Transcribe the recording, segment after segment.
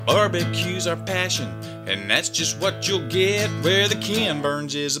Barbecue's our passion, and that's just what you'll get where the Ken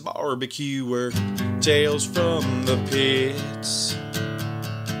Burns is a barbecuer. Tales from the pits.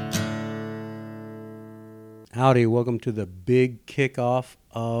 Howdy, welcome to the big kickoff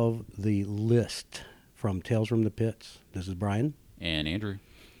of the list from Tales from the Pits. This is Brian. And Andrew.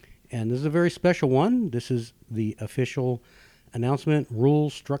 And this is a very special one. This is the official announcement,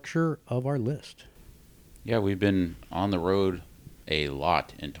 rule, structure of our list. Yeah, we've been on the road a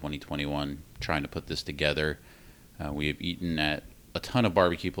lot in 2021 trying to put this together. We have eaten at a ton of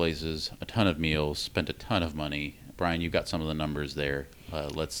barbecue places, a ton of meals, spent a ton of money. Brian, you've got some of the numbers there.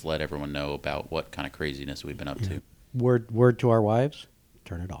 Let's let everyone know about what kind of craziness we've been up to. Word to our wives,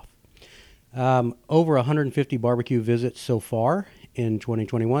 turn it off. Over 150 barbecue visits so far in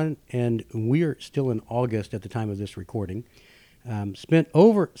 2021, and we are still in August at the time of this recording. Spent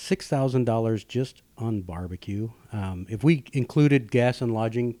over $6,000 just on barbecue. If we included gas and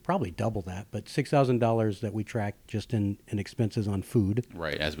lodging, probably double that, but $6,000 that we tracked just in expenses on food.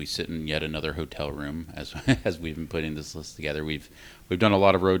 Right, as we sit in yet another hotel room, as we've been putting this list together, we've done a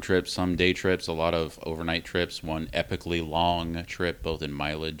lot of road trips, some day trips, a lot of overnight trips, one epically long trip, both in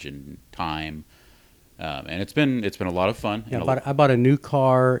mileage and time. And it's been a lot of fun. Yeah, I bought a new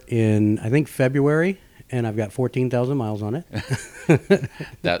car in, I think, February. And I've got 14,000 miles on it.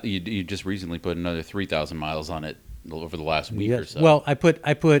 That you just recently put another 3,000 miles on it over the last week or so. Well, I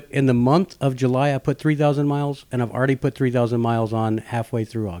put in the month of July, I put 3,000 miles, and I've already put 3,000 miles on halfway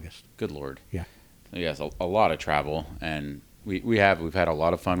through August. Good Lord. Yeah. Yes, a lot of travel, and we've had a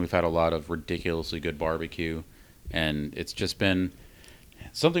lot of fun. We've had a lot of ridiculously good barbecue, and it's just been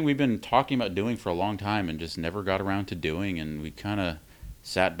something we've been talking about doing for a long time and just never got around to doing, and we kind of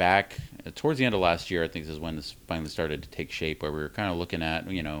sat back towards the end of last year. I think this is when this finally started to take shape, where we were kind of looking at,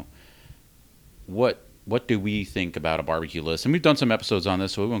 what do we think about a barbecue list? And we've done some episodes on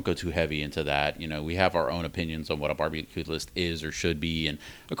this, so we won't go too heavy into that. We have our own opinions on what a barbecue list is or should be, and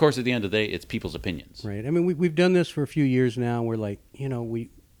of course, at the end of the day, it's people's opinions. Right. I mean, we've done this for a few years now. We're like, we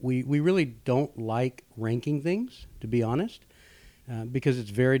really don't like ranking things, to be honest. Because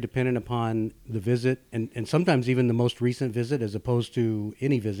it's very dependent upon the visit and sometimes even the most recent visit as opposed to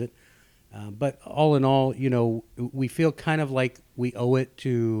any visit. But all in all, we feel kind of like we owe it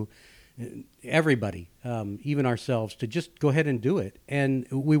to everybody, even ourselves, to just go ahead and do it. And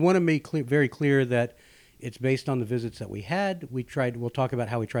we want to make very clear that it's based on the visits that we had. We'll talk about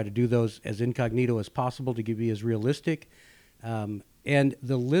how we try to do those as incognito as possible to be as realistic. And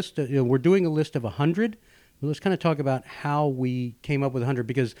the list, we're doing a list of 100. Let's kind of talk about how we came up with 100,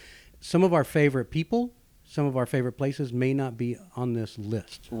 because some of our favorite people, some of our favorite places may not be on this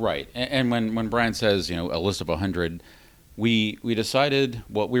list. Right. And when Brian says, a list of 100, we decided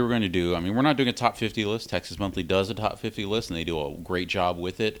what we were going to do. I mean, we're not doing a top 50 list. Texas Monthly does a top 50 list, and they do a great job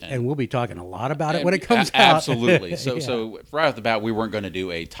with it. And we'll be talking a lot about it when it comes out. Absolutely. So right off the bat, we weren't going to do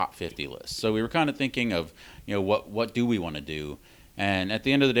a top 50 list. So we were kind of thinking of, what do we want to do? And at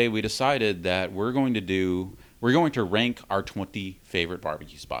the end of the day, we decided that we're going to rank our 20 favorite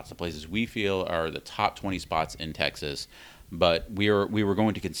barbecue spots, the places we feel are the top 20 spots in Texas. But we were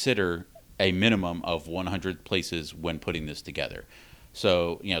going to consider a minimum of 100 places when putting this together.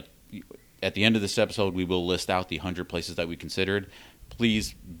 So, at the end of this episode, we will list out the 100 places that we considered.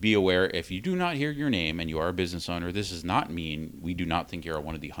 Please be aware, if you do not hear your name and you are a business owner, this does not mean we do not think you're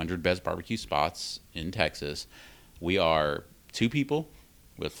one of the 100 best barbecue spots in Texas. We are two people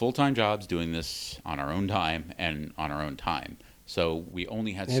with full-time jobs doing this on our own time and on our own time. So we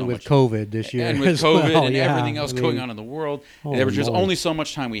only had so much. And with COVID this year. And with COVID well, and everything else going on in the world. There was just Lord. only so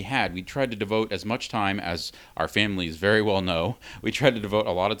much time we had. We tried to devote as much time as our families very well know. We tried to devote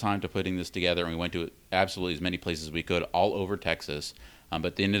a lot of time to putting this together, and we went to absolutely as many places as we could all over Texas. But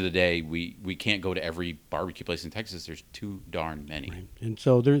at the end of the day, we can't go to every barbecue place in Texas. There's too darn many. Right. And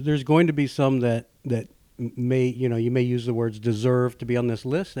so there's going to be some that may, you may use the words deserve to be on this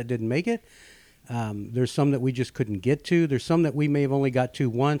list that didn't make it. There's some that we just couldn't get to. There's some that we may have only got to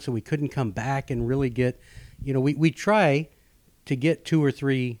once, and we couldn't come back and really get, we try to get 2 or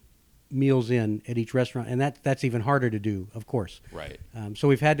 3 meals in at each restaurant, and that's even harder to do, of course. Right. So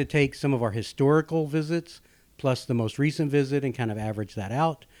we've had to take some of our historical visits plus the most recent visit and kind of average that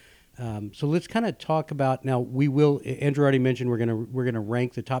out. So let's kind of talk about, now we will, Andrew already mentioned we're gonna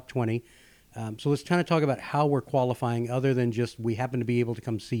rank the top 20. So let's kind of talk about how we're qualifying, other than just we happen to be able to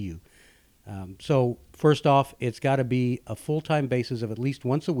come see you. So first off, it's got to be a full-time basis of at least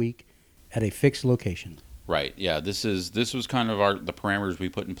once a week at a fixed location. Right. Yeah. This was kind of the parameters we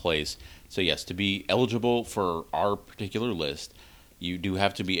put in place. So yes, to be eligible for our particular list, you do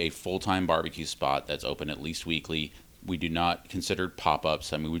have to be a full-time barbecue spot that's open at least weekly, We do not consider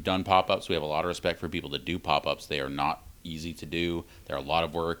pop-ups. I mean, we've done pop-ups. We have a lot of respect for people that do pop-ups. They are not easy to do. They're a lot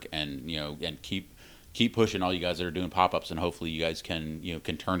of work, and keep pushing all you guys that are doing pop-ups, and hopefully you guys can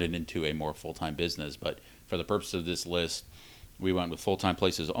turn it into a more full-time business. But for the purpose of this list, we went with full-time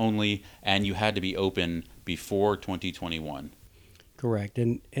places only, and you had to be open before 2021. Correct.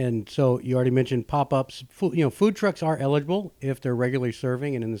 And so you already mentioned pop-ups. Food trucks are eligible if they're regularly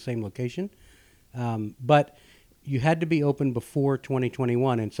serving and in the same location. But you had to be open before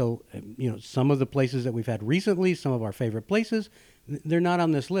 2021. And so, some of the places that we've had recently, some of our favorite places, they're not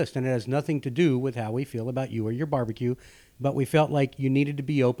on this list. And it has nothing to do with how we feel about you or your barbecue. But we felt like you needed to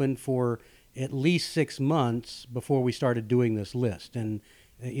be open for at least 6 months before we started doing this list. And,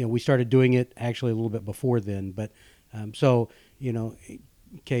 we started doing it actually a little bit before then. But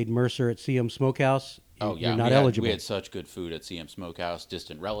Cade Mercer at CM Smokehouse, Oh yeah, you're not eligible. We had such good food at CM Smokehouse.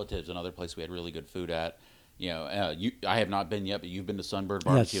 Distant Relatives, another place we had really good food at. I have not been yet, but you've been to Sunbird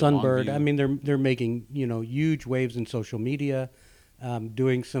Barbecue. Yeah, Sunbird. I mean, they're making huge waves in social media,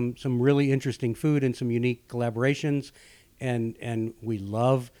 doing some really interesting food and some unique collaborations, and we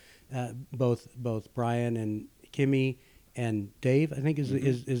love both Brian and Kimmy and Dave. I think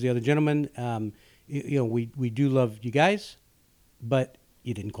is the other gentleman. We do love you guys, but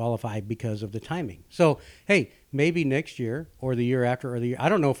you didn't qualify because of the timing. So, hey, maybe next year or the year after I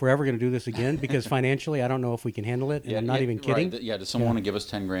don't know if we're ever going to do this again because financially I don't know if we can handle it. And I'm not even kidding. Right. Does someone want to give us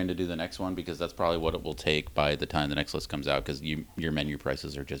 $10,000 to do the next one? Because that's probably what it will take by the time the next list comes out, because your menu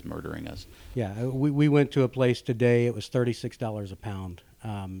prices are just murdering us. Yeah, we went to a place today. It was $36 a pound,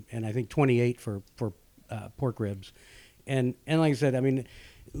 and I think $28 for pork ribs. And like I said, I mean,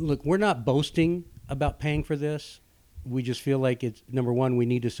 look, we're not boasting about paying for this. We just feel like it's, number one, we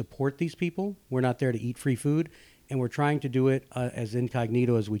need to support these people. We're not there to eat free food, and we're trying to do it as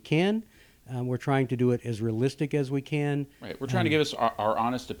incognito as we can. We're trying to do it as realistic as we can. Right. We're trying to give us our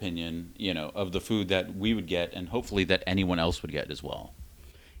honest opinion, of the food that we would get, and hopefully that anyone else would get as well.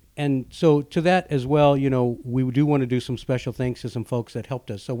 And so to that as well, we do want to do some special thanks to some folks that helped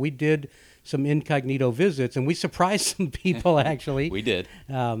us. So we did some incognito visits, and we surprised some people, actually. We did.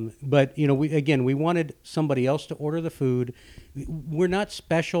 But, we wanted somebody else to order the food. We're not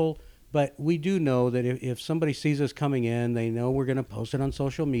special, but we do know that if somebody sees us coming in, they know we're going to post it on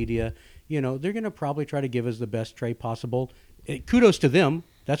social media. They're going to probably try to give us the best tray possible. Kudos to them.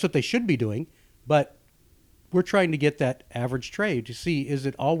 That's what they should be doing. But we're trying to get that average tray to see, is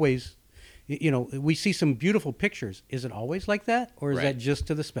it always, we see some beautiful pictures. Is it always like that? Or is that just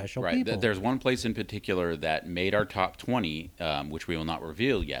to the special people? There's one place in particular that made our top 20, which we will not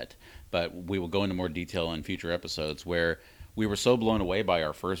reveal yet, but we will go into more detail in future episodes, where we were so blown away by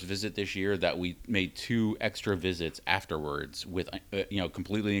our first visit this year that we made 2 extra visits afterwards with,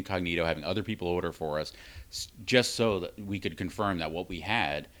 completely incognito, having other people order for us, just so that we could confirm that what we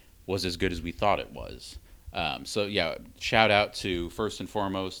had was as good as we thought it was. Shout out to, first and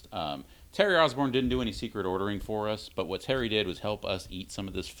foremost, Terry Osborne didn't do any secret ordering for us, but what Terry did was help us eat some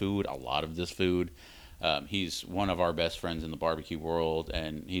of this food, a lot of this food. He's one of our best friends in the barbecue world,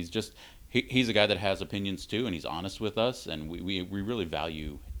 and he's a guy that has opinions too, and he's honest with us, and we really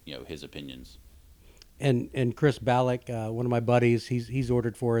value his opinions. And Chris Ballack, one of my buddies, he's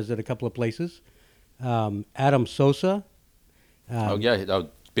ordered for us at a couple of places. Adam Sosa.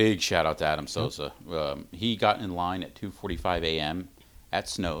 Big shout out to Adam Sosa. He got in line at 2:45 a.m. at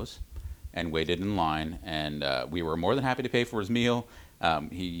Snow's and waited in line, and we were more than happy to pay for his meal.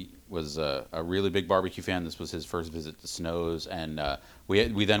 He was a really big barbecue fan. This was his first visit to Snow's, and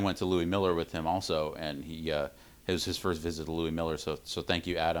we then went to Louis Miller with him also, and it was his first visit to Louis Miller. So thank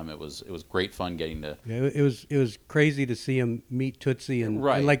you, Adam. It was great fun getting to. Yeah, it was crazy to see him meet Tootsie and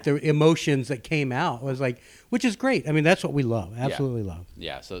like the emotions that came out. It was like, which is great. I mean, that's what we love. Absolutely love.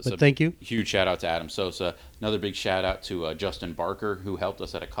 Yeah. So thank you. Huge shout out to Adam Sosa. Another big shout out to Justin Barker, who helped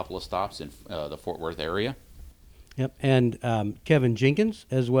us at a couple of stops in the Fort Worth area. Yep, and Kevin Jenkins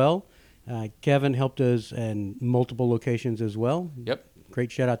as well. Kevin helped us in multiple locations as well. Yep. Great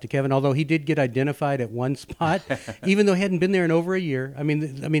shout out to Kevin, although he did get identified at one spot, even though he hadn't been there in over a year. I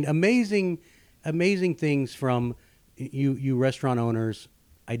mean, amazing things from you restaurant owners,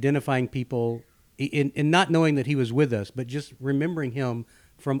 identifying people and not knowing that he was with us, but just remembering him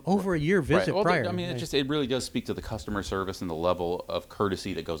from over a year visit prior. I mean, it really does speak to the customer service and the level of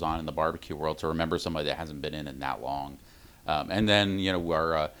courtesy that goes on in the barbecue world to remember somebody that hasn't been in that long. And then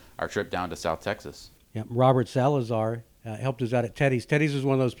our trip down to South Texas. Yeah, Robert Salazar helped us out at Teddy's. Teddy's was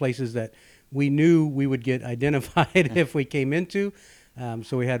one of those places that we knew we would get identified if we came into.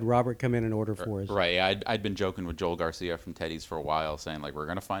 So we had Robert come in and order for us. Right. I'd been joking with Joel Garcia from Teddy's for a while, saying, like, we're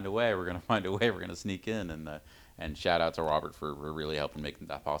going to find a way. We're going to find a way. We're going to sneak in. And shout out to Robert for really helping make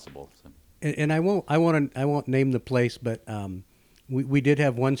that possible. So. And I won't name the place, but we did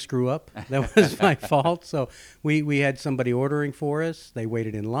have one screw up. That was my fault. So we had somebody ordering for us. They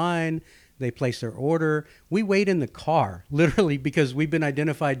waited in line. They placed their order. We wait in the car, literally, because we've been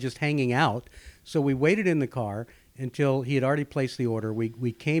identified just hanging out. So we waited in the car until he had already placed the order.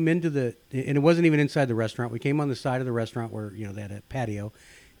 We came into and it wasn't even inside the restaurant. We came on the side of the restaurant where, they had a patio.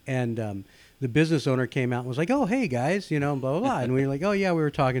 And the business owner came out and was like, "Oh, hey, guys," blah, blah, blah. And we were like, "Oh, yeah," we were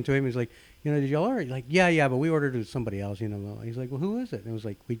talking to him. He's like, "Did y'all order?" Like, yeah, but we ordered it with somebody else, He's like, "Well, who is it?" And it was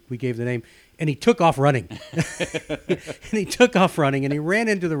like, we gave the name. And he took off running. And he ran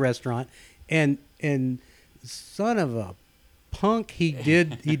into the restaurant. And son of a punk, he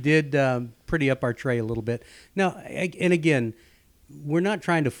did pretty up our tray a little bit. Now, and again, we're not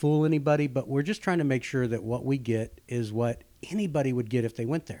trying to fool anybody, but we're just trying to make sure that what we get is what anybody would get if they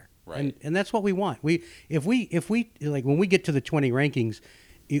went there. Right. And that's what we want. If we like when we get to the 20 rankings,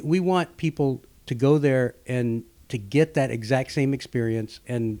 we want people to go there and to get that exact same experience,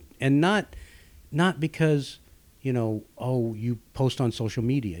 and not because you post on social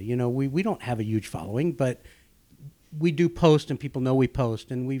media. We don't have a huge following, but we do post, and people know we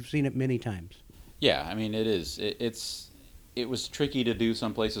post, and we've seen it many times. Yeah, I mean, it is. It was tricky to do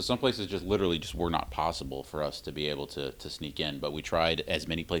some places. Some places just literally were not possible for us to be able to sneak in. But we tried as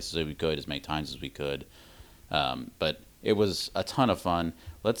many places as we could, as many times as we could. But it was a ton of fun.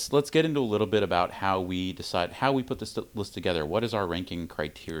 Let's get into a little bit about how we put this list together. What is our ranking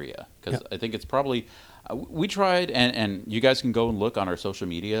criteria? Because I think it's probably we tried, and you guys can go and look on our social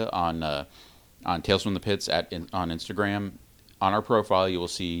media on Tales from the Pits on Instagram. On our profile, you will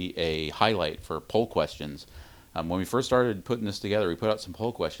see a highlight for poll questions. When we first started putting this together, we put out some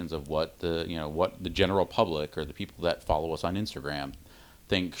poll questions of what the general public or the people that follow us on Instagram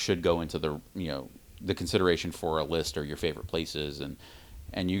think should go into the consideration for a list or your favorite places,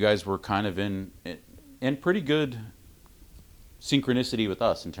 and you guys were kind of in pretty good synchronicity with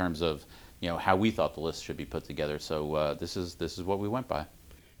us in terms of how we thought the list should be put together. So this is what we went by.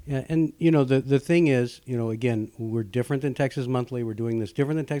 Yeah, and the thing is, again, we're different than Texas Monthly. We're doing this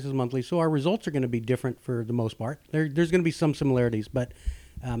different than Texas Monthly, so our results are going to be different for the most part. There's going to be some similarities, but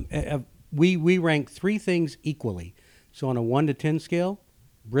we rank three things equally. So on a 1 to 10 scale,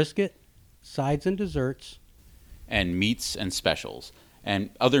 brisket, sides and desserts, and meats and specials, and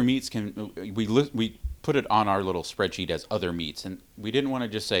other meats we put it on our little spreadsheet as other meats, and we didn't want to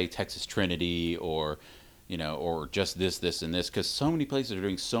just say Texas Trinity or just this, and this, because so many places are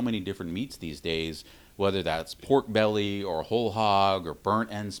doing so many different meats these days, whether that's pork belly or whole hog or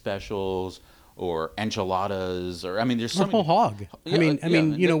burnt end specials or enchiladas, or there's so many. Whole hog.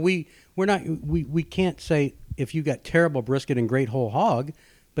 Yeah, we can't say if you got terrible brisket and great whole hog,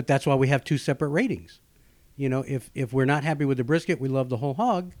 but that's why we have two separate ratings. If we're not happy with the brisket, we love the whole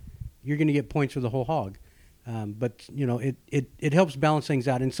hog, you're going to get points for the whole hog. But it helps balance things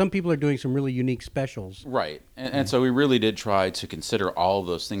out, and some people are doing some really unique specials. Right, and so we really did try to consider all of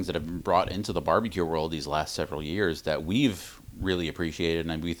those things that have been brought into the barbecue world these last several years that we've really appreciated,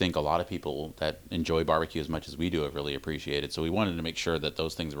 and we think a lot of people that enjoy barbecue as much as we do have really appreciated. So we wanted to make sure that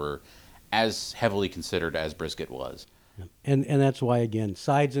those things were as heavily considered as brisket was. And that's why, again,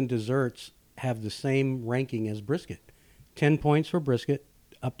 sides and desserts have the same ranking as brisket. 10 points for brisket,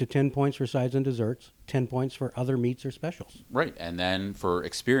 up to 10 points for sides and desserts, 10 points for other meats or specials. Right, and then for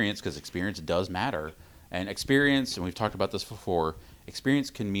experience, because experience does matter. And experience, and we've talked about this before, experience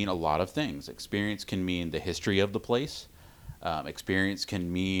can mean a lot of things. Experience can mean the history of the place. Experience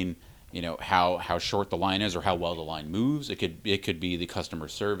can mean, how short the line is or how well the line moves. It could be the customer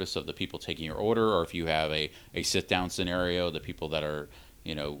service of the people taking your order, or if you have a sit-down scenario, the people that are,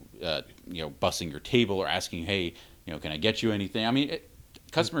 bussing your table or asking, hey, can I get you anything?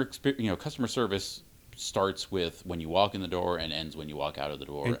 Customer service starts with when you walk in the door and ends when you walk out of the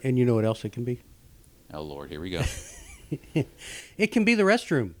door. And you know what else it can be? Oh, Lord, here we go. It can be the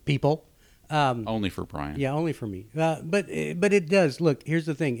restroom, people. Only for Brian. Yeah, only for me. But it does. Look, here's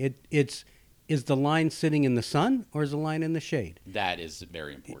the thing. Is the line sitting in the sun or is the line in the shade? That is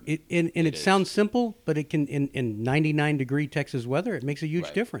very important. It sounds simple, but it can in 99-degree Texas weather, it makes a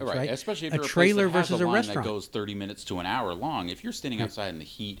huge difference, right? Especially if a you're trailer a place that has versus a line restaurant that goes 30 minutes to an hour long. If you're standing outside in the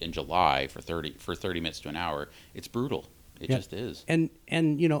heat in July for 30 minutes to an hour, it's brutal. It just is. And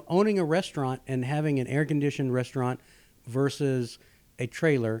owning a restaurant and having an air-conditioned restaurant versus a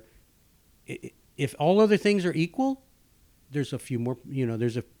trailer, if all other things are equal, there's a few more,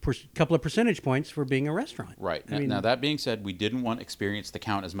 there's a couple of percentage points for being a restaurant. Right. Now, that being said, we didn't want experience to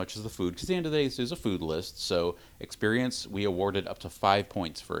count as much as the food, because at the end of the day, this is a food list. So experience, we awarded up to 5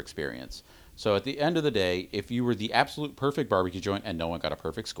 points for experience. So at the end of the day, if you were the absolute perfect barbecue joint, and no one got a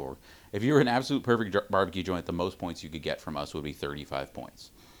perfect score, if you were an absolute perfect barbecue joint, the most points you could get from us would be 35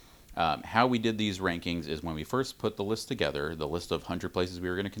 points. How we did these rankings is when we first put the list together, the list of 100 places we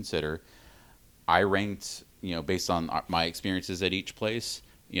were going to consider, I ranked, based on my experiences at each place,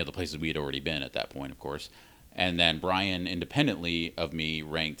 the places we had already been at that point, of course. And then Brian, independently of me,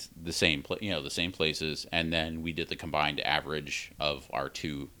 ranked the same places, and then we did the combined average of our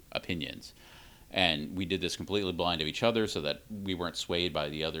two opinions. And we did this completely blind of each other so that we weren't swayed by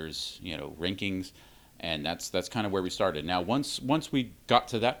the others, rankings. And that's kind of where we started. Now, once we got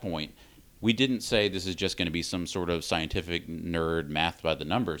to that point, we didn't say this is just going to be some sort of scientific nerd math by the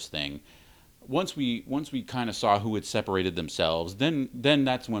numbers thing. Once we kind of saw who had separated themselves, then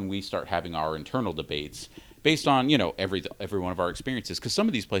that's when we start having our internal debates based on every one of our experiences. Because some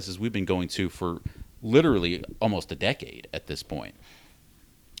of these places we've been going to for literally almost a decade at this point.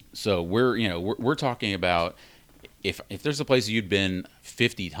 So we're talking about if there's a place you'd been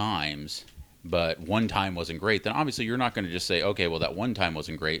 50 times, but one time wasn't great, then obviously you're not going to just say, okay, well, that one time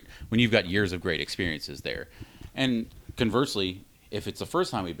wasn't great, when you've got years of great experiences there. And conversely, if it's the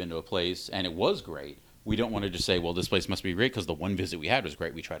first time we've been to a place and it was great, we don't want to just say, well, this place must be great because the one visit we had was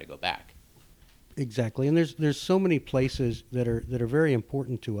great. We try to go back. Exactly. And there's so many places that are very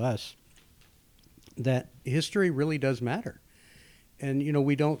important to us that history really does matter. And,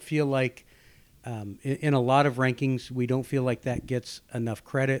 we don't feel like, in a lot of rankings, we don't feel like that gets enough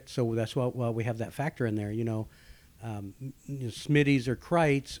credit. So that's why we have that factor in there, Smitty's or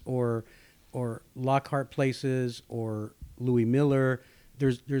Kreitz or Lockhart places or Louis Miller.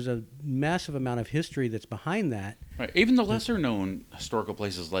 There's a massive amount of history that's behind that. Right. Even the lesser known historical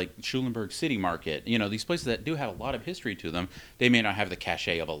places like Schulenburg City Market, these places that do have a lot of history to them, they may not have the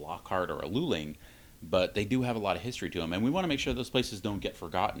cachet of a Lockhart or a Luling, but they do have a lot of history to them. And we want to make sure those places don't get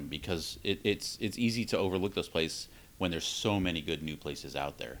forgotten because it's easy to overlook those places when there's so many good new places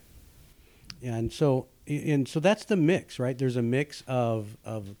out there. Yeah, and so that's the mix, right? There's a mix of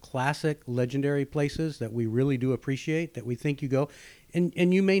classic, legendary places that we really do appreciate, that we think you go.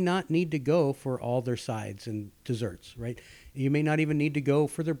 And you may not need to go for all their sides and desserts, right? You may not even need to go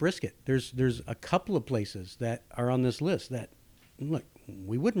for their brisket. There's a couple of places that are on this list that, look,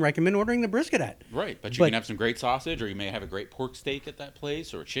 we wouldn't recommend ordering the brisket at. Right, but you can have some great sausage, or you may have a great pork steak at that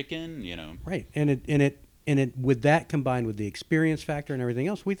place, or chicken, Right, and it with that combined with the experience factor and everything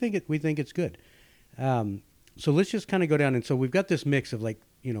else, we think it's good. So let's just kind of go down, and so we've got this mix of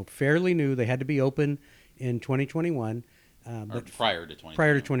fairly new. They had to be open in 2021. But prior to 2021.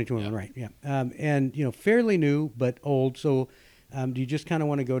 Prior to 2021, yeah. Right, yeah. And, fairly new, but old. So do you just kind of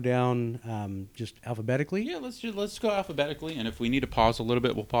want to go down just alphabetically? Yeah, let's go alphabetically, and if we need to pause a little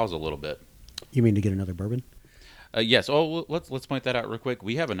bit, we'll pause a little bit. You mean to get another bourbon? Yes. Oh, let's point that out real quick.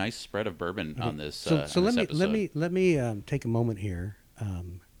 We have a nice spread of bourbon on this. So let me take a moment here.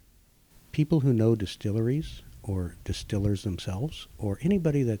 People who know distilleries or distillers themselves, or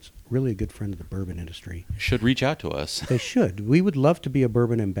anybody that's really a good friend of the bourbon industry, should reach out to us. They should. We would love to be a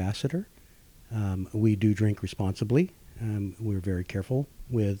bourbon ambassador. We do drink responsibly. We're very careful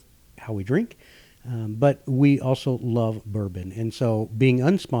with how we drink. But we also love bourbon. And so being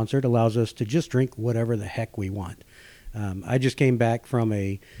unsponsored allows us to just drink whatever the heck we want. I just came back from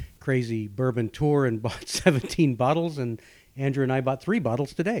a crazy bourbon tour and bought 17 bottles, and Andrew and I bought 3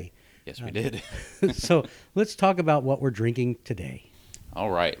 bottles today. Yes, we did. So let's talk about what we're drinking today.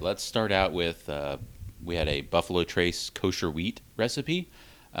 All right. Let's start out with, we had a Buffalo Trace kosher wheat recipe.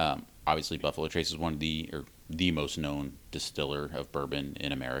 Obviously, Buffalo Trace is one of the most known distiller of bourbon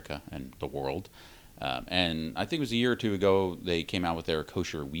in America and the world. And I think it was a year or two ago, they came out with their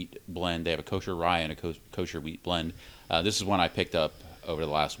kosher wheat blend. They have a kosher rye and a kosher wheat blend. This is one I picked up over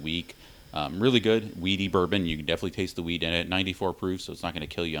the last week. Really good, weedy bourbon. You can definitely taste the wheat in it. 94 proof, so it's not going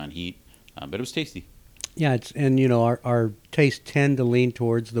to kill you on heat. But it was tasty. Yeah, our tastes tend to lean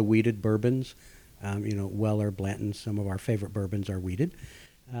towards the wheated bourbons. Weller, Blanton, some of our favorite bourbons are wheated.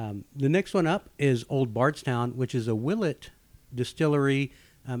 The next one up is Old Bardstown, which is a Willet distillery.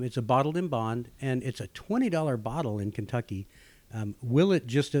 It's a bottled in bond, and it's a $20 bottle in Kentucky. Willet,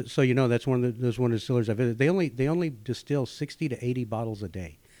 just so you know, that's one of the distillers I visited. They only distill 60 to 80 bottles a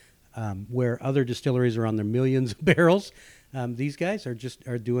day, where other distilleries are on their millions of barrels. These guys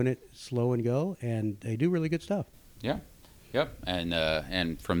are doing it slow and go, and they do really good stuff. Yeah. Yep.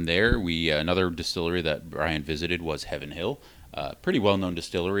 And from there, another distillery that Brian visited was Heaven Hill. Pretty well-known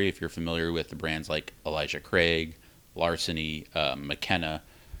distillery if you're familiar with the brands like Elijah Craig, Larceny, McKenna.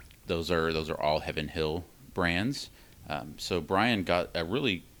 Those are all Heaven Hill brands. So Brian got a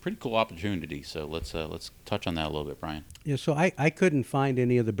really pretty cool opportunity. So let's touch on that a little bit, Brian. Yeah, so I couldn't find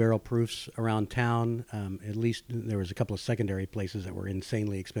any of the barrel proofs around town. At least there was a couple of secondary places that were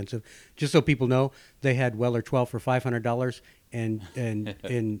insanely expensive. Just so people know, they had Weller 12 for $500, and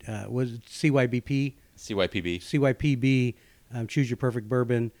was it CYBP CYPB. Choose Your Perfect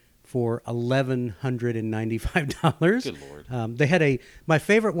Bourbon for $1,195. Good Lord. They had my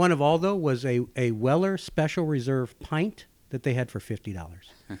favorite one of all though was a Weller Special Reserve pint that they had for $50,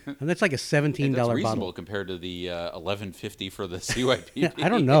 and that's like a $17 That's reasonable bottle compared to the $11.50 for the CYPB. I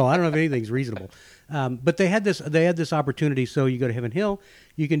don't know. I don't know if anything's reasonable. But they had this opportunity. So you go to Heaven Hill,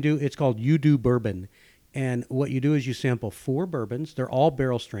 you can do, it's called You Do Bourbon. And what you do is you sample 4 bourbons. They're all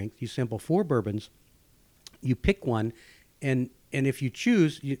barrel strength. You sample 4 bourbons. You pick one. And if you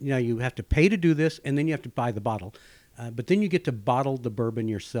choose, you have to pay to do this, and then you have to buy the bottle. But then you get to bottle the bourbon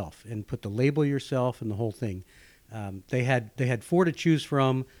yourself and put the label yourself and the whole thing. They had 4 to choose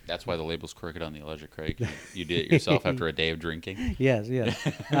from. That's why the label's crooked on the Elijah Craig. You did it yourself after a day of drinking. Yes.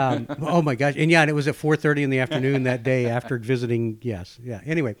 Oh my gosh! And it was at 4:30 in the afternoon that day after visiting. Yes, yeah.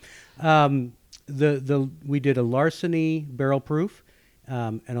 Anyway, we did a Larceny barrel proof,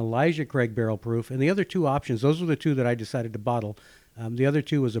 an Elijah Craig barrel proof, and the other 2 options. Those were the 2 that I decided to bottle. The other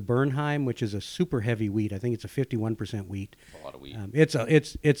 2 was a Bernheim, which is a super heavy wheat. I think it's a 51% wheat. A lot of wheat.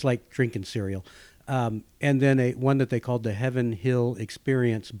 It's like drinking cereal. And then one that they called the Heaven Hill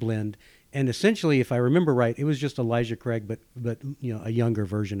Experience blend. And essentially, if I remember right, it was just Elijah Craig, but a younger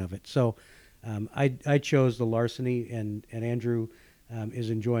version of it. So I chose the Larceny, and Andrew is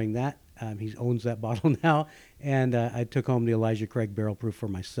enjoying that. He owns that bottle now. And I took home the Elijah Craig barrel proof for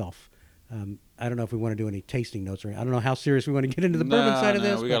myself. I don't know if we want to do any tasting notes, or I don't know how serious we want to get into the bourbon side of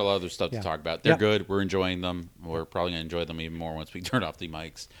this. We got a lot of other stuff to talk about. They're good. We're enjoying them. We're probably going to enjoy them even more once we turn off the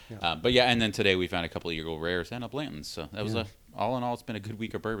mics. Yeah. And then today we found a couple of Eagle Rares and a Blanton's. So that was all in all, it's been a good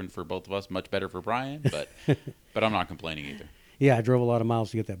week of bourbon for both of us. Much better for Brian, but I'm not complaining either. Yeah, I drove a lot of miles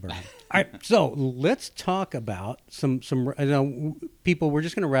to get that bourbon. All right, so let's talk about some people. We're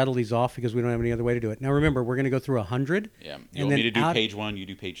just going to rattle these off because we don't have any other way to do it. Now, remember, we're going to go through 100. Yeah. You want me to do page 1, you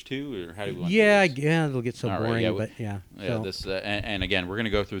do page 2, or how do we want to do this? Yeah, it'll get so boring, but yeah. Yeah, so. And again, we're going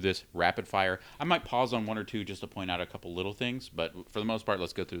to go through this rapid fire. I might pause on 1 or 2 just to point out a couple little things, but for the most part,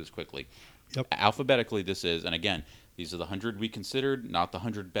 let's go through this quickly. Yep. Alphabetically, this is, and again, these are the 100 we considered, not the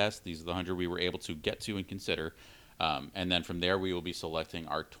 100 best. These are the 100 we were able to get to and consider. And then from there, we will be selecting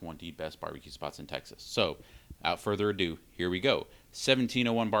our 20 best barbecue spots in Texas. So, without further ado, here we go.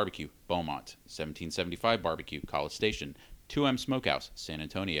 1701 Barbecue, Beaumont. 1775 Barbecue, College Station. 2M Smokehouse, San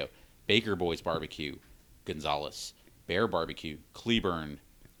Antonio. Baker Boys Barbecue, Gonzales. Bear Barbecue, Cleburne.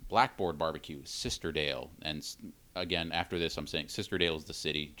 Blackboard Barbecue, Sisterdale. And again, after this, I'm saying Sisterdale is the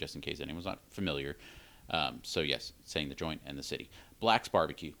city, just in case anyone's not familiar. So yes, saying the joint and the city. Black's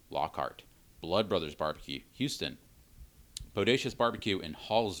Barbecue, Lockhart. Blood Brothers Barbecue, Houston. Bodacious Barbecue in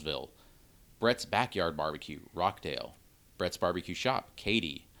Hallsville. Brett's Backyard Barbecue, Rockdale. Brett's Barbecue Shop,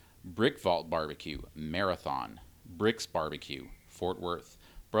 Katy. Brick Vault Barbecue, Marathon. Bricks Barbecue, Fort Worth.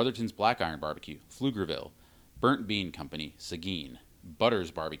 Brotherton's Black Iron Barbecue, Pflugerville. Burnt Bean Company, Seguin. Butters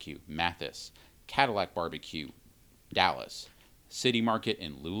Barbecue, Mathis. Cadillac Barbecue, Dallas. City Market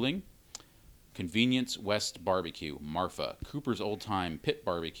in Luling. Convenience West Barbecue, Marfa. Cooper's Old Time Pit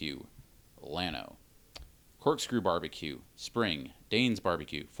Barbecue, Llano. Corkscrew Barbecue, Spring. Dane's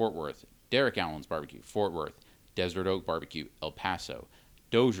Barbecue, Fort Worth. Derek Allen's Barbecue, Fort Worth. Desert Oak Barbecue, El Paso.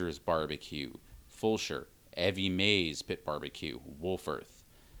 Dozier's Barbecue, Fulshire. Evie Mae's Pit Barbecue, Wolfforth.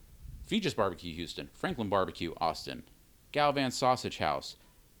 Feegis Barbecue, Houston. Franklin Barbecue, Austin. Galvan Sausage House,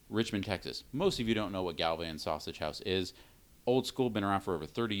 Richmond, Texas. Most of you don't know what Galvan Sausage House is. Old school, been around for over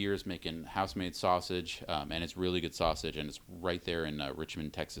 30 years making house-made sausage, and it's really good sausage, and it's right there in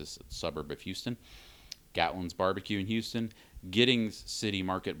Richmond, Texas, suburb of Houston. Gatlin's Barbecue in Houston. Giddings City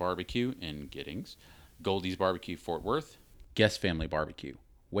Market Barbecue in Giddings. Goldie's Barbecue, Fort Worth. Guest Family Barbecue,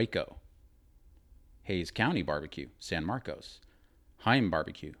 Waco. Hayes County Barbecue, San Marcos. Heim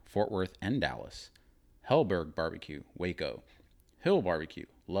Barbecue, Fort Worth and Dallas. Hellberg Barbecue, Waco. Hill Barbecue,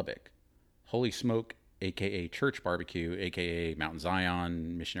 Lubbock. Holy Smoke, a.k.a. Church Barbecue, a.k.a. Mount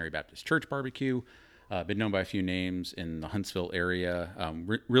Zion Missionary Baptist Church Barbecue. Been known by a few names in the Huntsville area.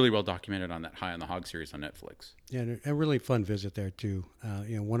 Really well documented on that High on the Hog series on Netflix. Yeah, a really fun visit there too.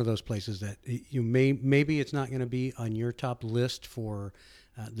 One of those places that maybe it's not going to be on your top list for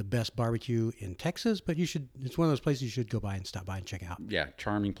the best barbecue in Texas, but you should. It's one of those places you should go by and stop by and check out. Yeah,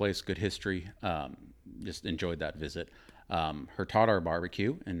 charming place, good history. Just enjoyed that visit. Hurtado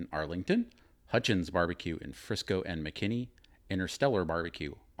Barbecue in Arlington. Hutchins Barbecue in Frisco and McKinney. Interstellar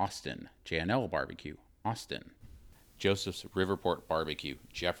Barbecue, Austin. J&L Barbecue, Austin. Joseph's Riverport Barbecue,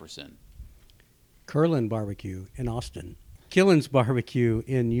 Jefferson. Curlin Barbecue in Austin. Killen's Barbecue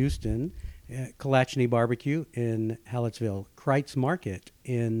in Houston. Kalachny Barbecue in Hallettsville. Kreitz Market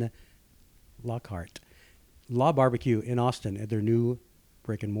in Lockhart. Law Barbecue in Austin at their new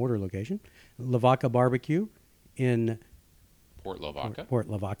brick and mortar location. Lavaca Barbecue in Port Lavaca. Port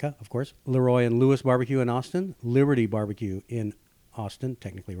Lavaca, of course. Leroy and Lewis Barbecue in Austin. Liberty Barbecue in Austin,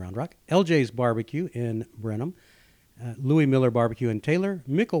 technically Round Rock. LJ's Barbecue in Brenham. Louis Miller Barbecue in Taylor.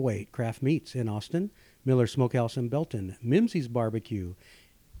 Micklethwait Craft Meats in Austin. Miller Smokehouse in Belton. Mimsey's Barbecue,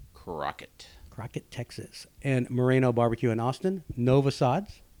 Crockett, Texas. And Moreno Barbecue in Austin. Nova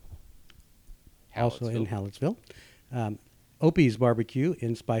Sods, also in Hallettsville. Opie's Barbecue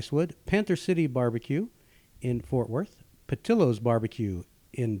in Spicewood. Panther City Barbecue in Fort Worth. Patillo's Barbecue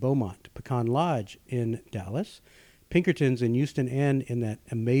in Beaumont. Pecan Lodge in Dallas. Pinkerton's in Houston and in that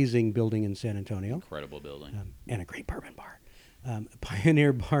amazing building in San Antonio. Incredible building. And a great bourbon bar.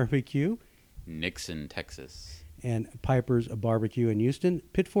 Pioneer Barbecue. Nixon, Texas. And Piper's Barbecue in Houston.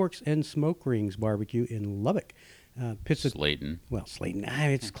 Pitforks and Smoke Rings Barbecue in Lubbock. Slayton. Well, Slayton.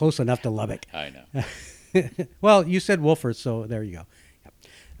 It's close enough to Lubbock. I know. Well, you said Wolfers, so there you go.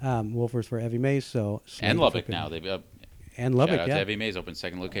 Yep. Wolfers for Evie Mays. So and Lubbock now. They've and Lubbock, shout out to Evie Mays, opened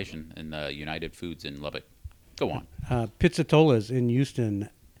second location in United Foods in Lubbock. Go on. Pizzatolas in Houston.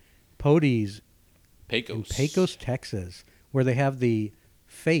 Podi's Pecos. in Pecos, Texas, where they have the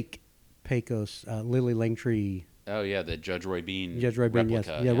fake Pecos Lily Langtree. Oh, yeah, the Judge Roy Bean Replica, yes.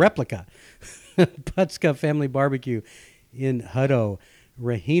 yeah. Replica. Putska Family Barbecue in Hutto.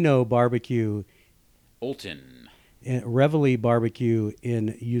 Regino Barbecue. Olton. Reveille Barbecue in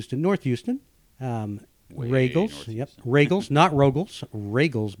Houston, North Houston. Regals. Yep. Regals, not Rogals.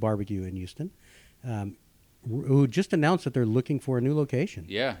 Regals Barbecue in Houston. Who just announced that they're looking for a new location.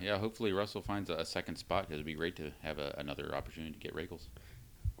 Yeah. Hopefully Russell finds a second spot because it'd be great to have another opportunity to get Regals.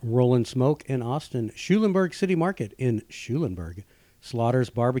 Rollin' Smoke in Austin. Schulenburg City Market in Schulenburg.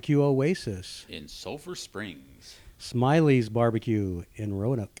 Slaughter's Barbecue Oasis in Sulphur Springs. Smiley's Barbecue in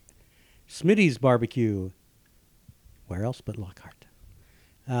Roanoke. Smitty's Barbecue, where else but Lockhart?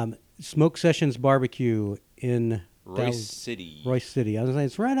 Smoke Sessions Barbecue in Royce City. I was going to say,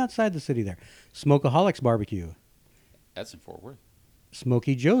 it's right outside the city there. Smokeaholics Barbecue. That's in Fort Worth.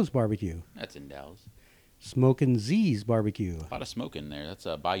 Smoky Joe's Barbecue. That's in Dallas. Smokin' Z's Barbecue. A lot of smoke in there. That's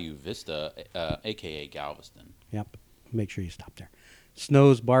Bayou Vista, a.k.a. Galveston. Yep. Make sure you stop there.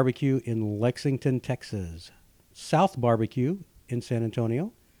 Snow's Barbecue in Lexington, Texas. South Barbecue in San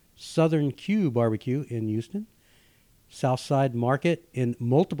Antonio. Southern Q Barbecue in Houston. Southside Market in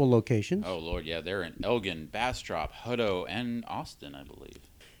multiple locations. Oh, Lord, yeah. They're in Elgin, Bastrop, Hutto, and Austin, I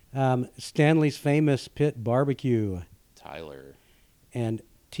believe. Stanley's Famous Pit Barbecue. Tyler. And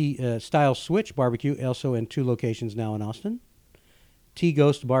Style Switch Barbecue, also in 2 locations now in Austin.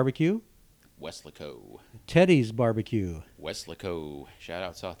 T-Ghost Barbecue. Weslaco. Teddy's Barbecue. Weslaco. Shout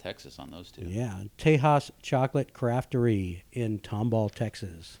out South Texas on those 2. Yeah. Tejas Chocolate Craftery in Tomball,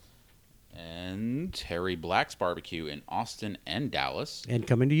 Texas. And Terry Black's Barbecue in Austin and Dallas. And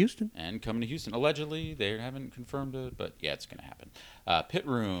coming to Houston. Allegedly, they haven't confirmed it, but yeah, it's going to happen. Pit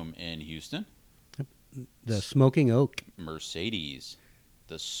Room in Houston. The Smoking Oak. Mercedes.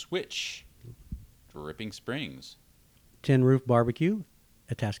 The Switch. Dripping Springs. Tin Roof Barbecue.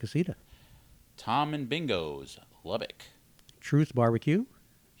 Atascocita. Tom and Bingo's Lubbock. Truth Barbecue.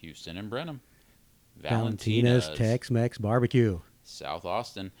 Houston and Brenham. Valentina's Tex-Mex Barbecue. South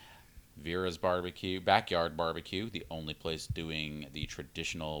Austin. Vera's Barbecue, Backyard Barbecue, the only place doing the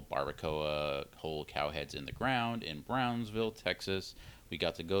traditional barbacoa, whole cow heads in the ground in Brownsville, Texas. We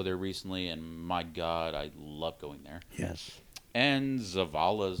got to go there recently, and my God, I love going there. Yes. And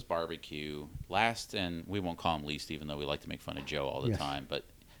Zavala's Barbecue, last, and we won't call him least, even though we like to make fun of Joe all the time, but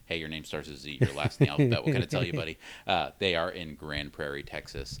hey, your name starts with Z, your last in the alphabet, what can I tell you, buddy? They are in Grand Prairie,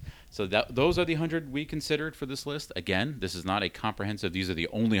 Texas. So those are the 100 we considered for this list. Again, this is not a comprehensive, these are the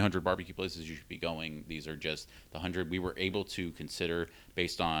only 100 barbecue places you should be going. These are just the 100 we were able to consider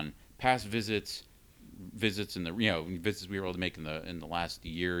based on past visits in the, visits we were able to make in the last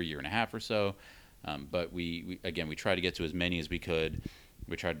year and a half or so. But we try to get to as many as we could.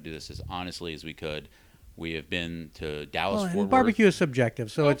 We tried to do this as honestly as we could. We have been to Dallas, Fort Worth. Barbecue is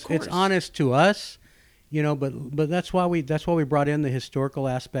subjective, so it's honest to us, But that's why we brought in the historical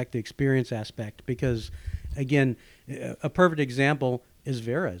aspect, the experience aspect, because, again, a perfect example is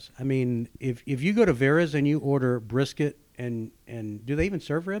Vera's. I mean, if you go to Vera's and you order brisket and do they even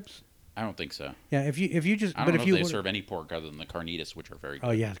serve ribs? I don't think so. Yeah, if you just I don't know if they serve any pork other than the carnitas, which are very good.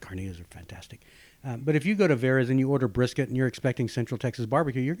 Oh yeah, the carnitas are fantastic. But if you go to Vera's and you order brisket and you're expecting Central Texas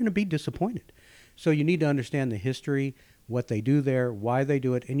barbecue, you're going to be disappointed So you need to understand the history, what they do there, why they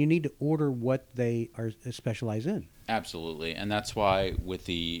do it, and you need to order what they are specialize in. Absolutely, and that's why with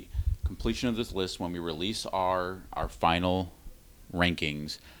the completion of this list, when we release our final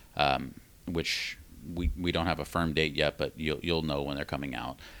rankings, which we don't have a firm date yet, but you'll know when they're coming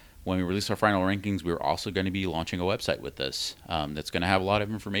out. When we release our final rankings, we're also going to be launching a website with this. That's going to have a lot of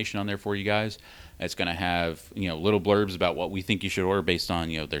information on there for you guys. It's going to have little blurbs about what we think you should order based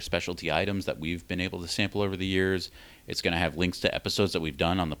on their specialty items that we've been able to sample over the years. It's going to have links to episodes that we've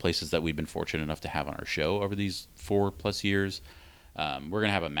done on the places that we've been fortunate enough to have on our show over these 4+ years. We're going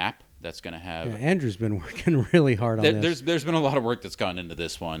to have a map that's going to have. Yeah, Andrew's been working really hard on this. There's been a lot of work that's gone into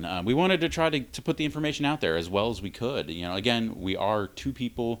this one. We wanted to try to put the information out there as well as we could. Again, we are 2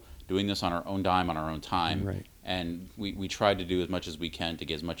 people doing this on our own dime, on our own time. Right. And we tried to do as much as we can to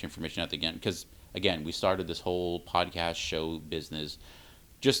get as much information out there again. Because, again, we started this whole podcast show business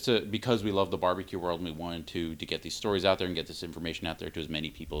because we love the barbecue world, and we wanted to get these stories out there and get this information out there to as many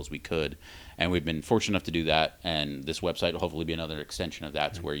people as we could. And we've been fortunate enough to do that. And this website will hopefully be another extension of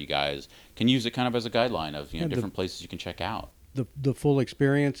that, to where you guys can use it kind of as a guideline of different places you can check out. The full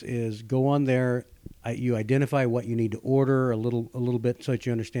experience is go on there. You identify what you need to order a little bit so that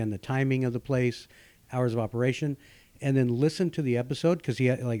you understand the timing of the place, hours of operation, and then listen to the episode because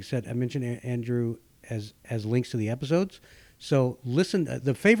like I said, I mentioned Andrew as links to the episodes. So listen.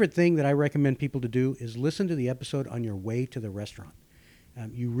 The favorite thing that I recommend people to do is listen to the episode on your way to the restaurant.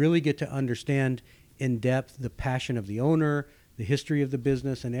 You really get to understand in depth the passion of the owner, the history of the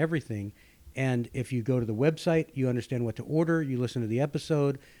business, and everything. And if you go to the website, you understand what to order, you listen to the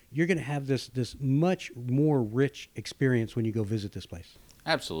episode, you're going to have this much more rich experience when you go visit this place.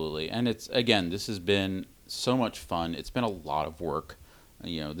 Absolutely. And this has been so much fun. It's been a lot of work.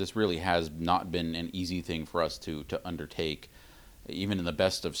 This really has not been an easy thing for us to undertake. Even in the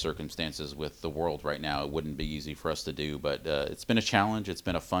best of circumstances with the world right now, it wouldn't be easy for us to do. But it's been a challenge. It's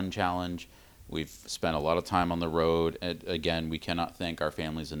been a fun challenge. We've spent a lot of time on the road. And again, we cannot thank our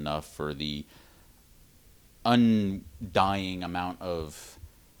families enough for the undying amount of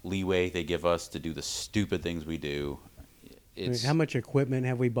leeway they give us to do the stupid things we do. How much equipment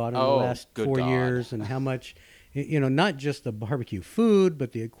have we bought in the last 4 years, and how much, not just the barbecue food,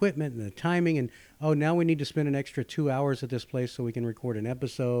 but the equipment and the timing, and now we need to spend an extra 2 hours at this place so we can record an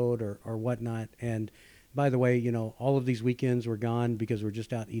episode or whatnot. And by the way, all of these weekends were gone because we're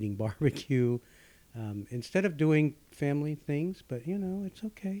just out eating barbecue instead of doing family things. But, it's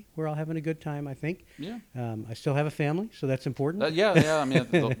okay. We're all having a good time, I think. Yeah. I still have a family, so that's important. Yeah. I mean,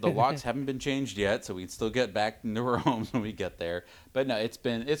 the locks haven't been changed yet, so we can still get back into our homes when we get there. But no, it's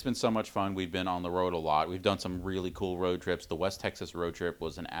been so much fun. We've been on the road a lot. We've done some really cool road trips. The West Texas road trip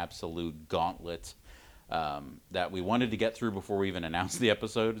was an absolute gauntlet. That we wanted to get through before we even announced the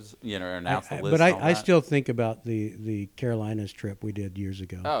episodes, or announced the list. But I still think about the Carolinas trip we did years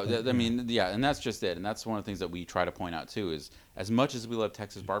ago. And that's just it. And that's one of the things that we try to point out too is, as much as we love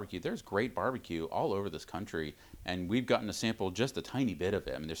Texas barbecue, there's great barbecue all over this country, and we've gotten to sample just a tiny bit of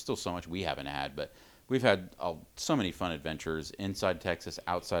it. I mean, there's still so much we haven't had, but we've had so many fun adventures inside Texas,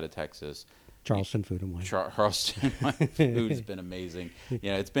 outside of Texas. Charleston Food and Wine. Charleston food has been amazing.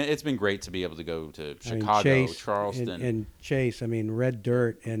 It's been great to be able to go to Chicago, Chase, Charleston, and Chase. I mean, Red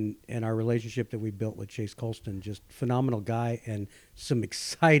Dirt and our relationship that we built with Chase Colston, just phenomenal guy, and some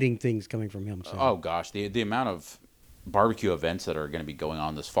exciting things coming from him. So. Oh gosh, the amount of barbecue events that are going to be going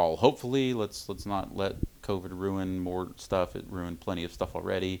on this fall. Hopefully, let's not let COVID ruin more stuff. It ruined plenty of stuff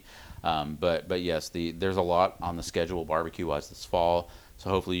already. But yes, there's a lot on the schedule barbecue wise this fall. So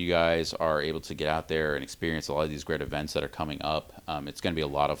hopefully you guys are able to get out there and experience a lot of these great events that are coming up. It's going to be a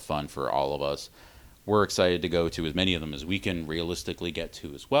lot of fun for all of us. We're excited to go to as many of them as we can realistically get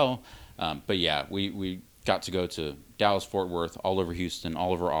to as well. But yeah, we got to go to Dallas, Fort Worth, all over Houston,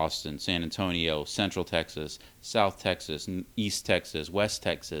 all over Austin, San Antonio, Central Texas, South Texas, East Texas, West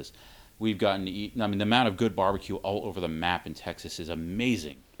Texas. We've gotten to eat. I mean, the amount of good barbecue all over the map in Texas is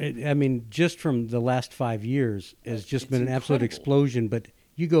amazing. Just from the last 5 years, has just been an absolute incredible. Explosion. But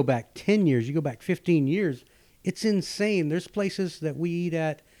you go back 10 years, you go back 15 years, it's insane. There's places that we eat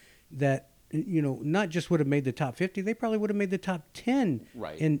at that, not just would have made the top 50, they probably would have made the top 10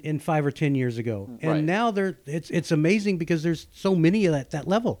 right. in 5 or 10 years ago. And right. now it's amazing because there's so many at that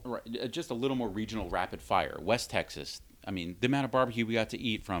level. Right. Just a little more regional rapid fire. West Texas, I mean, the amount of barbecue we got to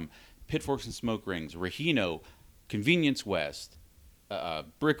eat from Pitforks and Smoke Rings, Regino, Convenience West,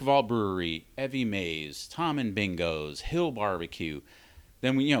 Brick Vault Brewery, Evie Mays, Tom and Bingo's, Hill Barbecue.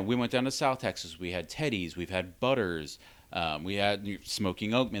 Then we went down to South Texas. We had Teddy's. We've had Butters. We had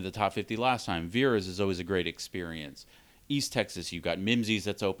Smoking Oak made the top 50 last time. Vera's is always a great experience. East Texas, you've got Mimsy's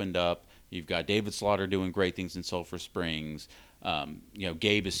that's opened up. You've got David Slaughter doing great things in Sulphur Springs.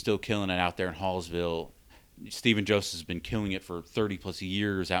 Gabe is still killing it out there in Hallsville. Stephen Joseph has been killing it for 30 plus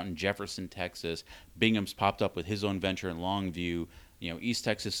years out in Jefferson, Texas. Bingham's popped up with his own venture in Longview. East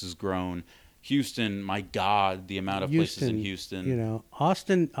Texas has grown. Houston, my God, the amount of places in Houston.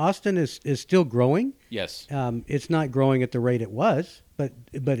 Austin is still growing. Yes. It's not growing at the rate it was, but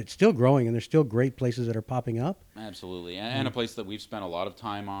it's still growing, and there's still great places that are popping up. Absolutely, and a place that we've spent a lot of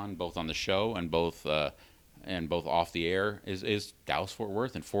time on, both on the show and both off the air, is Dallas-Fort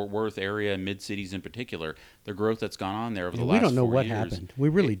Worth and Fort Worth area, mid-cities in particular. The growth that's gone on there over the last 4 years. We don't know what happened. We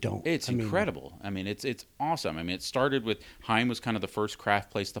really don't. It's incredible. It's awesome. It started with Heim was kind of the first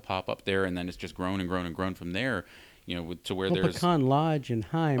craft place to pop up there, and then it's just grown and grown and grown from there. To where there's Pecan Lodge and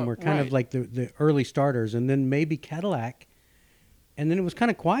Heim were kind of like the early starters, and then maybe Cadillac, and then it was kind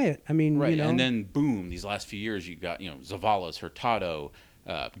of quiet. Right, and then boom, these last few years you got Zavala's, Hurtado,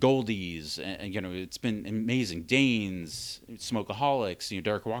 Goldie's, and it's been amazing. Dane's, Smokeaholics.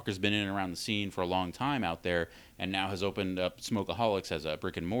 Derek Walker's been in and around the scene for a long time out there, and now has opened up Smokeaholics as a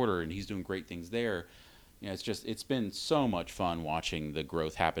brick and mortar, and he's doing great things there. It's been so much fun watching the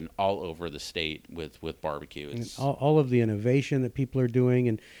growth happen all over the state with barbecue. It's all of the innovation that people are doing,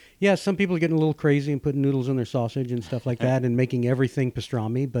 and yeah, some people are getting a little crazy and putting noodles in their sausage and stuff like that, and making everything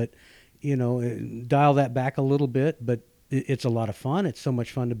pastrami. But dial that back a little bit. But it's a lot of fun. It's so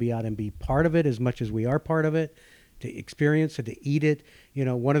much fun to be out and be part of it as much as we are part of it, to experience it, to eat it.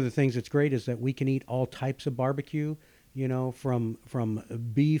 One of the things that's great is that we can eat all types of barbecue.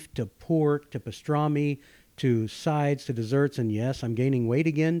 From beef to pork to pastrami to sides to desserts. And yes, I'm gaining weight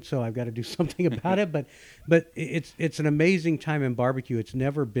again, so I've got to do something about it. But it's an amazing time in barbecue. It's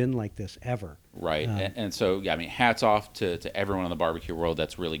never been like this ever. Right. And so, hats off to everyone in the barbecue world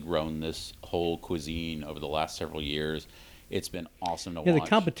that's really grown this whole cuisine over the last several years. It's been awesome to watch. The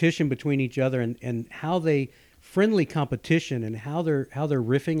competition between each other and how they friendly competition and how they're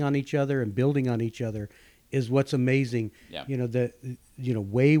riffing on each other and building on each other is what's amazing. Yeah.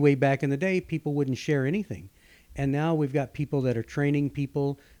 Way back in the day, people wouldn't share anything. And now we've got people that are training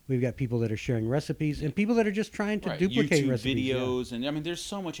people. We've got people that are sharing recipes and people that are just trying to duplicate YouTube recipes. Videos. Yeah. And there's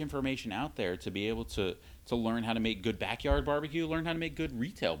so much information out there to be able to learn how to make good backyard barbecue, learn how to make good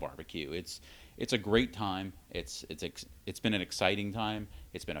retail barbecue. It's a great time. It's been an exciting time.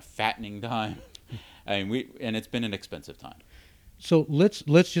 It's been a fattening time. And it's been an expensive time. So let's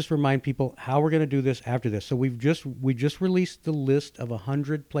just remind people how we're going to do this after this. So we just released the list of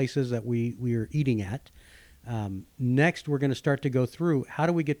 100 places that we are eating at. Next, we're going to start to go through how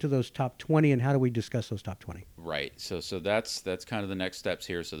do we get to those top 20 and how do we discuss those top 20. Right. So that's kind of the next steps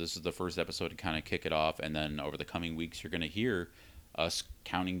here. So this is the first episode to kind of kick it off, and then over the coming weeks, you're going to hear us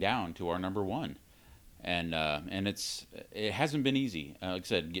counting down to our number one. And it hasn't been easy. Like I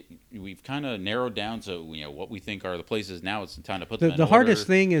said, we've kind of narrowed down to what we think are the places. Now it's time to put them in the order. hardest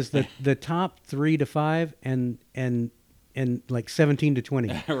thing is the top 3 to 5 and like 17 to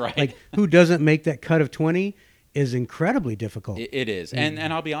 20. Right. Like who doesn't make that cut of 20 is incredibly difficult. It is. And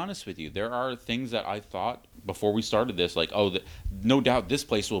I'll be honest with you, there are things that I thought before we started this, like no doubt this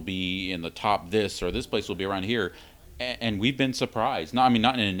place will be in the top this or this place will be around here, and we've been surprised. Not in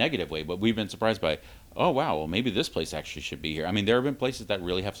a negative way, but we've been surprised by. Oh, wow, well, maybe this place actually should be here. There have been places that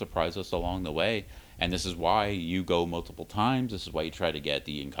really have surprised us along the way, and this is why you go multiple times. This is why you try to get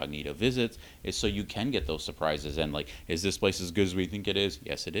the incognito visits, is so you can get those surprises. And, is this place as good as we think it is?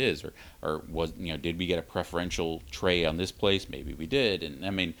 Yes, it is. Or was did we get a preferential tray on this place? Maybe we did.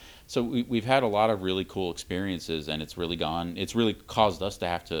 And, so we've had a lot of really cool experiences, and it's really caused us to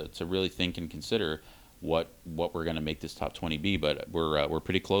have to really think and consider what we're going to make this top 20 be. But we're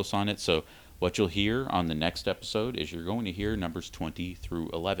pretty close on it, so what you'll hear on the next episode is you're going to hear numbers 20 through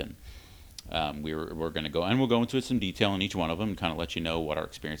 11. We're going to go, and we'll go into some detail in each one of them and kind of let you know what our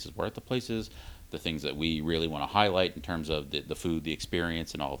experiences were at the places, the things that we really want to highlight in terms of the food, the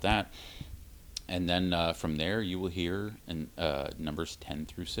experience, and all of that. And then from there, you will hear numbers 10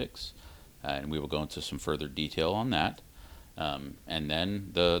 through 6, and we will go into some further detail on that. And then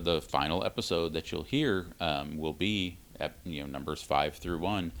the final episode that you'll hear will be at, numbers 5 through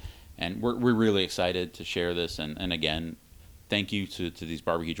 1. And we're really excited to share this. And again, thank you to these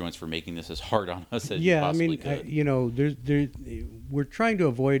barbecue joints for making this as hard on us as you possibly could. We're trying to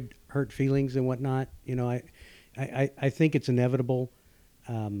avoid hurt feelings and whatnot. I think it's inevitable.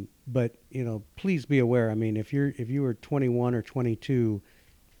 But please be aware. If you were 21 or 22,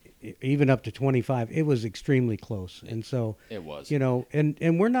 even up to 25. It was extremely close. And so, It was.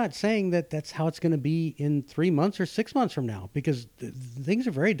 and we're not saying that that's how it's going to be in 3 months or 6 months from now, because things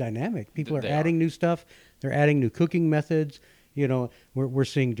are very dynamic. People are They adding are. new stuff. They're adding new cooking methods. We're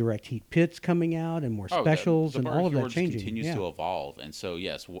seeing direct heat pits coming out and more specials, the and all of barbecue that world just changing. continues Yeah. to evolve. And so,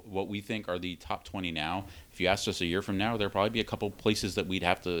 yes, what we think are the top 20 now, if you asked us a year from now, there'll probably be a couple places that we'd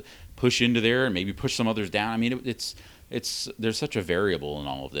have to push into there and maybe push some others down. I mean, there's such a variable in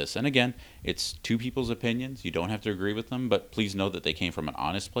all of this. And again, it's two people's opinions. You don't have to agree with them, but please know that they came from an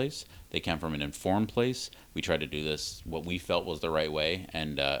honest place. They came from an informed place. We tried to do this what we felt was the right way,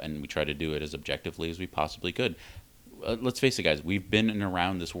 and we tried to do it as objectively as we possibly could. Let's face it, guys, we've been in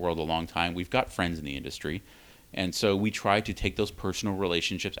around this world a long time. We've got friends in the industry. And so we try to take those personal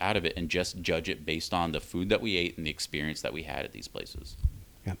relationships out of it and just judge it based on the food that we ate and the experience that we had at these places.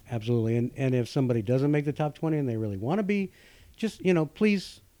 Yeah, absolutely. And if somebody doesn't make the top 20 and they really want to be, just,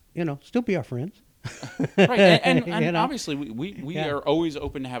 please, still be our friends. Right. And obviously we Yeah. are always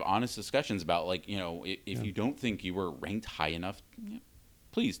open to have honest discussions about, like, if you don't think you were ranked high enough,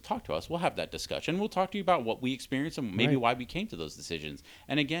 please talk to us. We'll have that discussion. We'll talk to you about what we experienced and maybe Right. why we came to those decisions.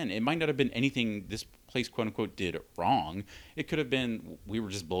 And again, it might not have been anything this place, quote unquote, did wrong. It could have been we were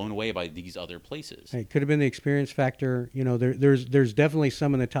just blown away by these other places. It could have been the experience factor. There's definitely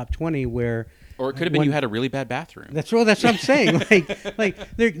some in the top 20 where, Or it could have been you had a really bad bathroom. that's what I'm saying. like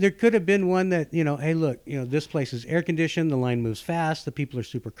there could have been one that, hey, look, this place is air conditioned, the line moves fast, the people are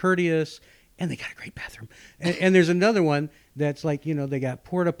super courteous, and they got a great bathroom. And there's another one that's like, they got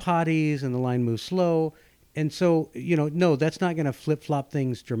porta potties and the line moves slow. And so, no, that's not going to flip flop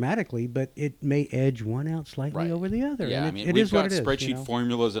things dramatically, but it may edge one out slightly Right. over the other. Yeah, and I mean, it we've is what got it is. spreadsheet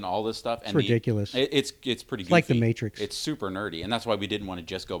formulas and all this stuff. It's and ridiculous. It's pretty goofy. like the Matrix. It's super nerdy, and that's why we didn't want to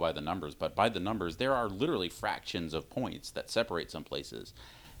just go by the numbers. But by the numbers, there are literally fractions of points that separate some places,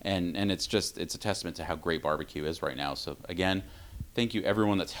 and it's a testament to how great barbecue is right now. So again, thank you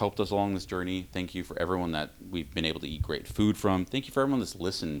everyone that's helped us along this journey. Thank you for everyone that we've been able to eat great food from. Thank you for everyone that's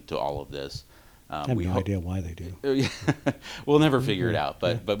listened to all of this. I have no idea why they do. We'll never figure it out,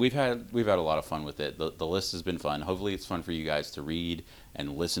 but we've had a lot of fun with it. The list has been fun. Hopefully, it's fun for you guys to read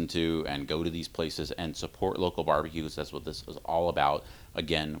and listen to and go to these places and support local barbecues. That's what this is all about.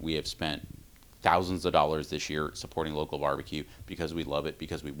 Again, we have spent thousands of dollars this year supporting local barbecue because we love it,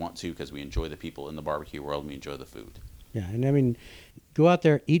 because we want to, because we enjoy the people in the barbecue world, and we enjoy the food. Yeah, and I mean, go out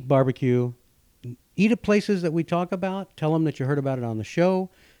there, eat barbecue, eat at places that we talk about. Tell them that you heard about it on the show.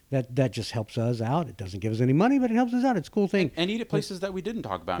 That just helps us out. It doesn't give us any money, but it helps us out. It's a cool thing. And eat at places that we didn't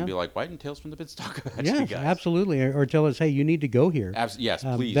talk about and be like, why didn't Tales from the Pits talk about you Yeah, guys? absolutely. Or tell us, hey, you need to go here. Yes,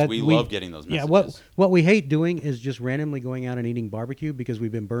 please. That We love getting those messages. Yeah, what we hate doing is just randomly going out and eating barbecue because we've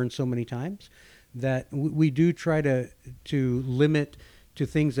been burned so many times that we do try to limit to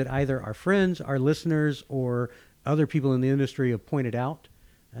things that either our friends, our listeners, or other people in the industry have pointed out.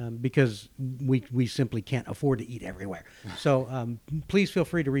 Because we simply can't afford to eat everywhere. So please feel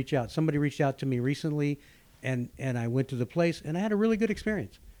free to reach out. Somebody reached out to me recently, and I went to the place, and I had a really good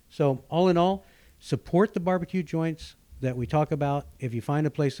experience. So all in all, support the barbecue joints that we talk about. If you find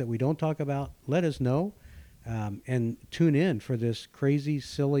a place that we don't talk about, let us know, and tune in for this crazy,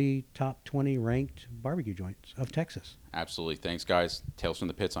 silly top 20 ranked barbecue joints of Texas. Absolutely. Thanks, guys. Tales from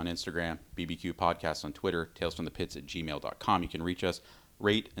the Pits on Instagram, BBQ Podcast on Twitter, talesfromthepits@gmail.com. You can reach us.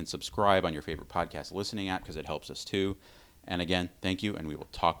 Rate and subscribe on your favorite podcast listening app because it helps us too. And again, thank you, and we will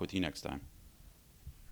talk with you next time.